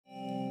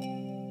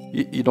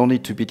You don't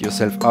need to beat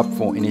yourself up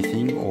for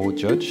anything or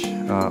judge.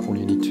 All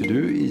you need to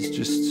do is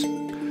just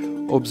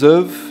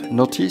observe,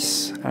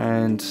 notice,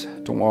 and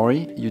don't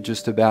worry, you're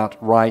just about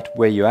right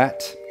where you're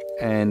at,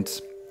 and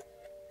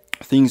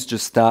things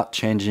just start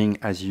changing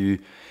as you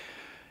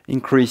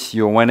increase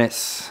your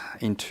awareness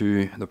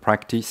into the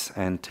practice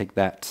and take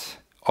that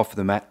off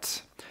the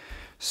mat.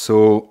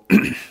 So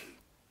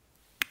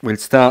we'll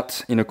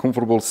start in a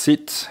comfortable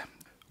sit,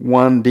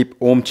 one deep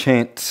Om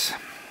chant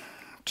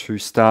to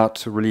start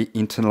to really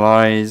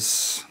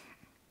internalize.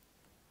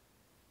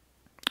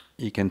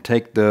 You can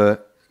take the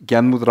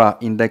Gyan Mudra,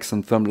 index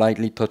and thumb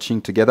lightly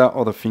touching together,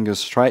 or the fingers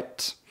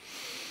straight.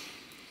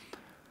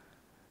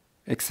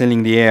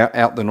 Exhaling the air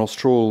out the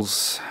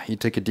nostrils. You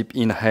take a deep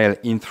inhale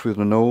in through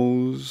the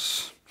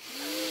nose.